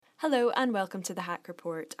Hello and welcome to the Hack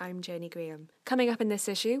Report. I'm Jenny Graham. Coming up in this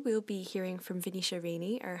issue, we'll be hearing from Venetia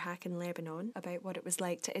Rainey, our hack in Lebanon, about what it was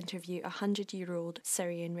like to interview a 100-year-old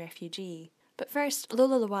Syrian refugee. But first,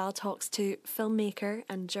 Lola Lawal talks to filmmaker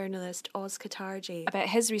and journalist Oz Katarji about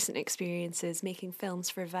his recent experiences making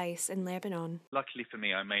films for Vice in Lebanon. Luckily for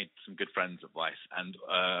me, I made some good friends at Vice, and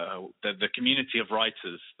the community of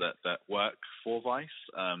writers that work for Vice,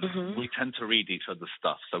 we tend to read each other's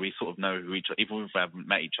stuff, so we sort of know who even if we haven't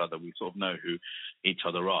met each other, we sort of know who each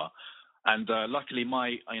other are. And luckily,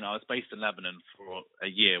 I was based in Lebanon for a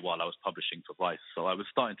year while I was publishing for Vice, so I was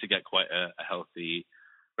starting to get quite a healthy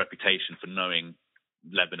reputation for knowing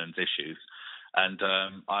Lebanon's issues. And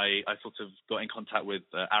I sort of got in contact with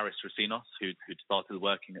Aris Racinos, who'd started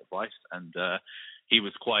working at Vice, and he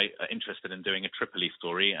was quite interested in doing a Tripoli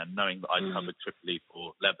story, and knowing that I'd covered Tripoli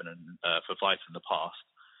for Lebanon, for Vice in the past.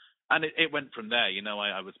 And it went from there.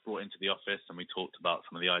 I was brought into the office and we talked about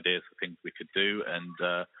some of the ideas for things we could do. And,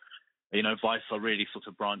 Vice are really sort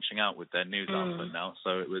of branching out with their news output now.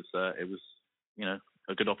 So it was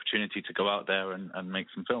a good opportunity to go out there and make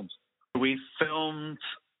some films. We filmed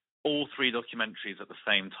all three documentaries at the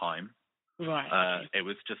same time. Right. It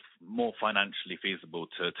was just more financially feasible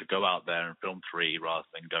to go out there and film three rather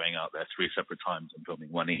than going out there three separate times and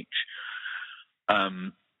filming one each.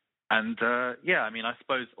 I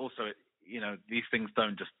suppose also, these things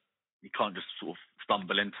you can't just sort of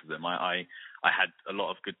stumble into them. I had a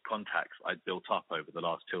lot of good contacts I'd built up over the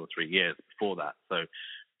last 2 or 3 years before that. So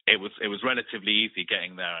it was relatively easy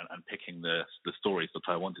getting there and picking the stories that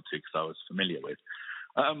I wanted to because I was familiar with.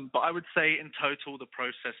 But I would say in total, the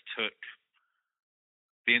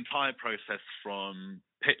entire process from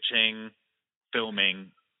pitching,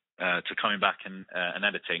 filming, to coming back and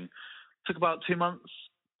editing took about 2 months,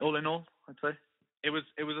 all in all, I'd say. It was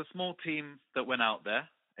a small team that went out there.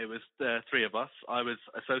 It was three of us. I was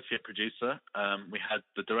associate producer. We had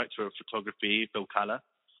the director of photography, Bill Kalla,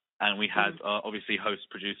 and we had obviously host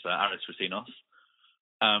producer Aris Racinos.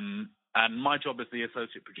 And my job as the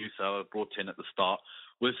associate producer I was brought in at the start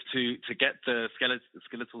was to get the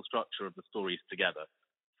skeletal structure of the stories together.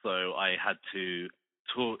 So I had to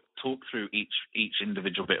talk through each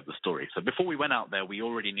individual bit of the story. So before we went out there, we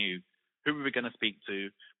already knew who we were going to speak to,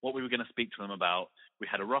 what we were going to speak to them about. We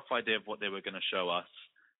had a rough idea of what they were going to show us,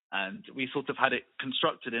 and we sort of had it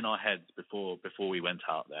constructed in our heads before we went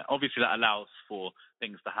out there. Obviously, that allows for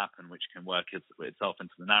things to happen which can work itself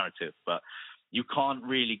into the narrative, but you can't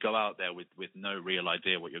really go out there with no real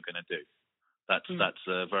idea what you're going to do. That's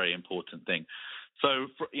a very important thing. So,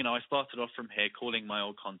 I started off from here, calling my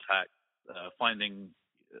old contacts, finding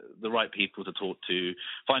the right people to talk to,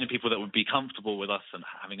 finding people that would be comfortable with us and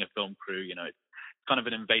having a film crew. It's kind of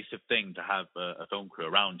an invasive thing to have a film crew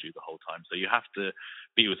around you the whole time. So you have to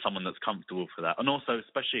be with someone that's comfortable for that. And also,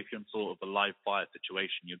 especially if you're in sort of a live fire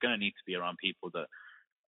situation, you're going to need to be around people that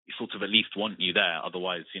sort of at least want you there.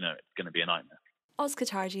 Otherwise, it's going to be a nightmare. Oz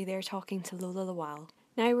Katarji there talking to Lola Lawal.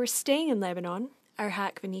 Now we're staying in Lebanon. Our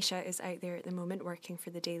hack Venetia is out there at the moment working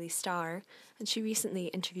for the Daily Star, and she recently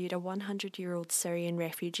interviewed a 100-year-old Syrian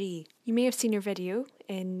refugee. You may have seen her video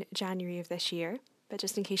in January of this year, but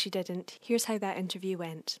just in case you didn't, here's how that interview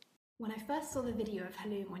went. When I first saw the video of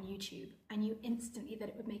Haloum on YouTube, I knew instantly that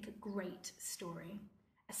it would make a great story.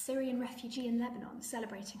 A Syrian refugee in Lebanon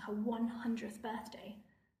celebrating her 100th birthday.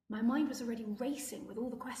 My mind was already racing with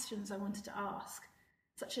all the questions I wanted to ask,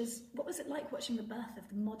 such as, what was it like watching the birth of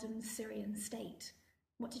the modern Syrian state?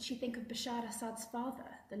 What did she think of Bashar Assad's father,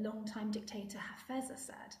 the longtime dictator Hafez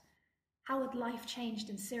Assad? How had life changed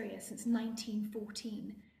in Syria since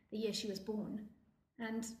 1914, the year she was born?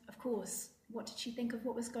 And, of course, what did she think of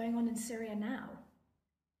what was going on in Syria now?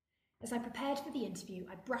 As I prepared for the interview,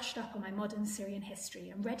 I brushed up on my modern Syrian history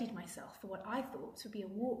and readied myself for what I thought would be a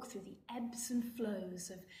walk through the ebbs and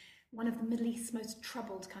flows of one of the Middle East's most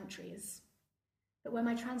troubled countries. But when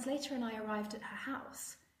my translator and I arrived at her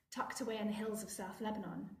house, tucked away in the hills of South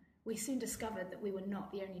Lebanon, we soon discovered that we were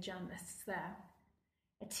not the only journalists there.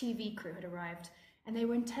 A TV crew had arrived, and they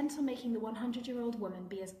were intent on making the 100-year-old woman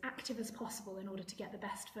be as active as possible in order to get the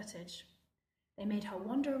best footage. They made her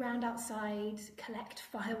wander around outside, collect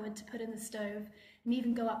firewood to put in the stove, and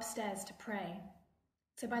even go upstairs to pray.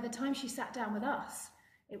 So by the time she sat down with us,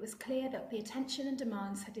 it was clear that the attention and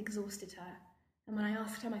demands had exhausted her, and when I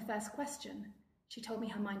asked her my first question, she told me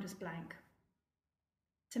her mind was blank.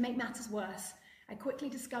 To make matters worse, I quickly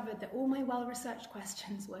discovered that all my well-researched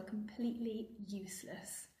questions were completely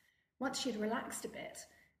useless. Once she had relaxed a bit,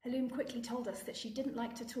 Haloum quickly told us that she didn't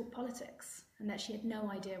like to talk politics and that she had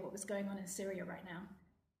no idea what was going on in Syria right now.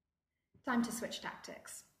 Time to switch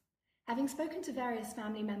tactics. Having spoken to various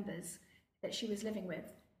family members that she was living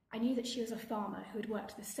with, I knew that she was a farmer who had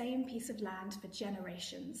worked the same piece of land for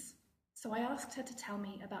generations. So I asked her to tell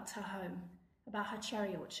me about her home, about her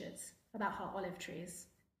cherry orchards, about her olive trees.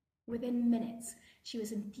 Within minutes, she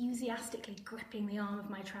was enthusiastically gripping the arm of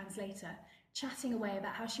my translator, chatting away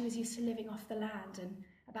about how she was used to living off the land and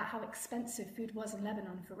about how expensive food was in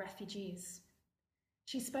Lebanon for refugees.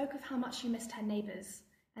 She spoke of how much she missed her neighbours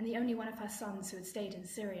and the only one of her sons who had stayed in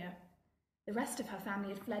Syria. The rest of her family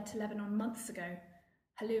had fled to Lebanon months ago.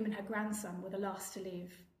 Haloum and her grandson were the last to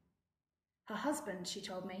leave. Her husband, she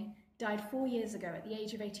told me, died 4 years ago at the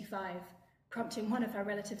age of 85, prompting one of her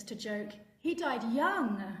relatives to joke, "He died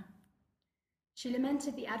young!" She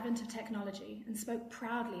lamented the advent of technology and spoke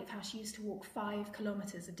proudly of how she used to walk 5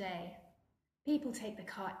 kilometres a day. "People take the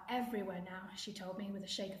car everywhere now," she told me with a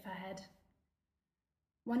shake of her head.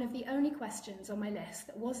 One of the only questions on my list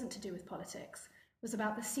that wasn't to do with politics was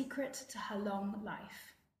about the secret to her long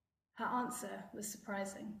life. Her answer was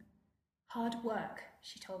surprising. Hard work,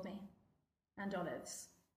 she told me, and olives.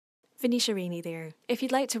 Venetia Rainey there. If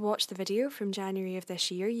you'd like to watch the video from January of this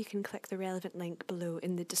year, you can click the relevant link below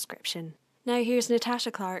in the description. Now here's Natasha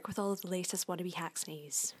Clark with all of the latest Wannabe Hacks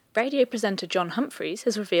news. Radio presenter John Humphreys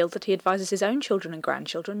has revealed that he advises his own children and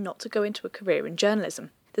grandchildren not to go into a career in journalism.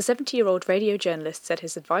 The 70-year-old radio journalist said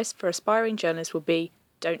his advice for aspiring journalists would be,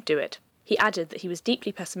 don't do it. He added that he was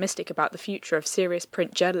deeply pessimistic about the future of serious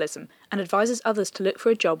print journalism and advises others to look for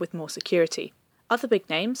a job with more security. Other big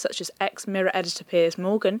names, such as ex-Mirror editor Piers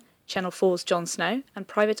Morgan, Channel 4's Jon Snow and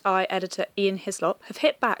Private Eye editor Ian Hislop have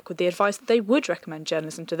hit back with the advice that they would recommend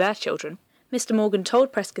journalism to their children. Mr. Morgan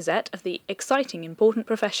told Press Gazette of the exciting, important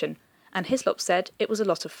profession, and Hislop said it was a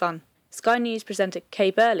lot of fun. Sky News presenter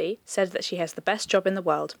Kay Burley said that she has the best job in the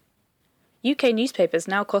world. UK newspapers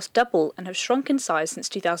now cost double and have shrunk in size since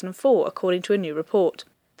 2004, according to a new report.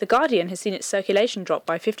 The Guardian has seen its circulation drop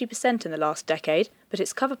by 50% in the last decade, but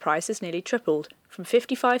its cover price has nearly tripled, from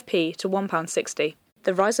 55p to £1.60.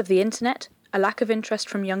 The rise of the internet, a lack of interest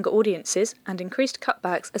from younger audiences, and increased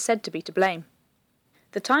cutbacks are said to be to blame.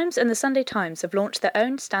 The Times and the Sunday Times have launched their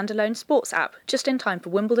own standalone sports app just in time for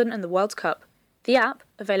Wimbledon and the World Cup. The app,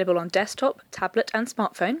 available on desktop, tablet and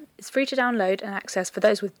smartphone, is free to download and access for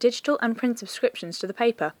those with digital and print subscriptions to the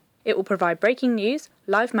paper. It will provide breaking news,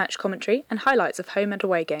 live match commentary and highlights of home and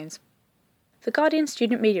away games. The Guardian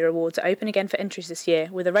Student Media Awards are open again for entries this year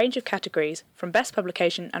with a range of categories, from Best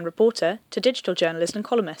Publication and Reporter to Digital Journalist and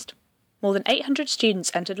Columnist. More than 800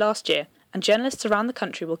 students entered last year, and journalists around the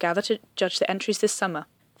country will gather to judge the entries this summer.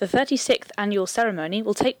 The 36th annual ceremony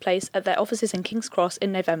will take place at their offices in King's Cross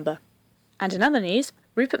in November. And in other news,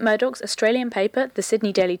 Rupert Murdoch's Australian paper, the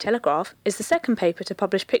Sydney Daily Telegraph, is the second paper to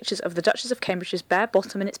publish pictures of the Duchess of Cambridge's bare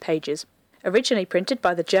bottom in its pages. Originally printed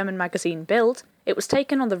by the German magazine Bild, it was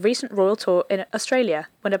taken on the recent royal tour in Australia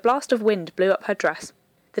when a blast of wind blew up her dress.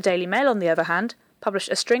 The Daily Mail, on the other hand, published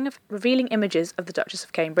a string of revealing images of the Duchess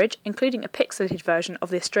of Cambridge, including a pixelated version of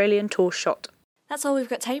the Australian tour shot. That's all we've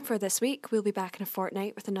got time for this week. We'll be back in a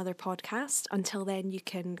fortnight with another podcast. Until then, you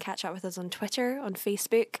can catch up with us on Twitter, on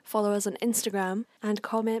Facebook, follow us on Instagram, and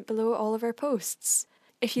comment below all of our posts.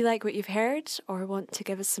 If you like what you've heard or want to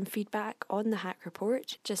give us some feedback on the Hack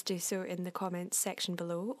Report, just do so in the comments section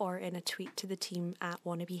below or in a tweet to the team at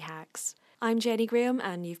Wannabe Hacks. I'm Jenny Graham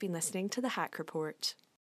and you've been listening to the Hack Report.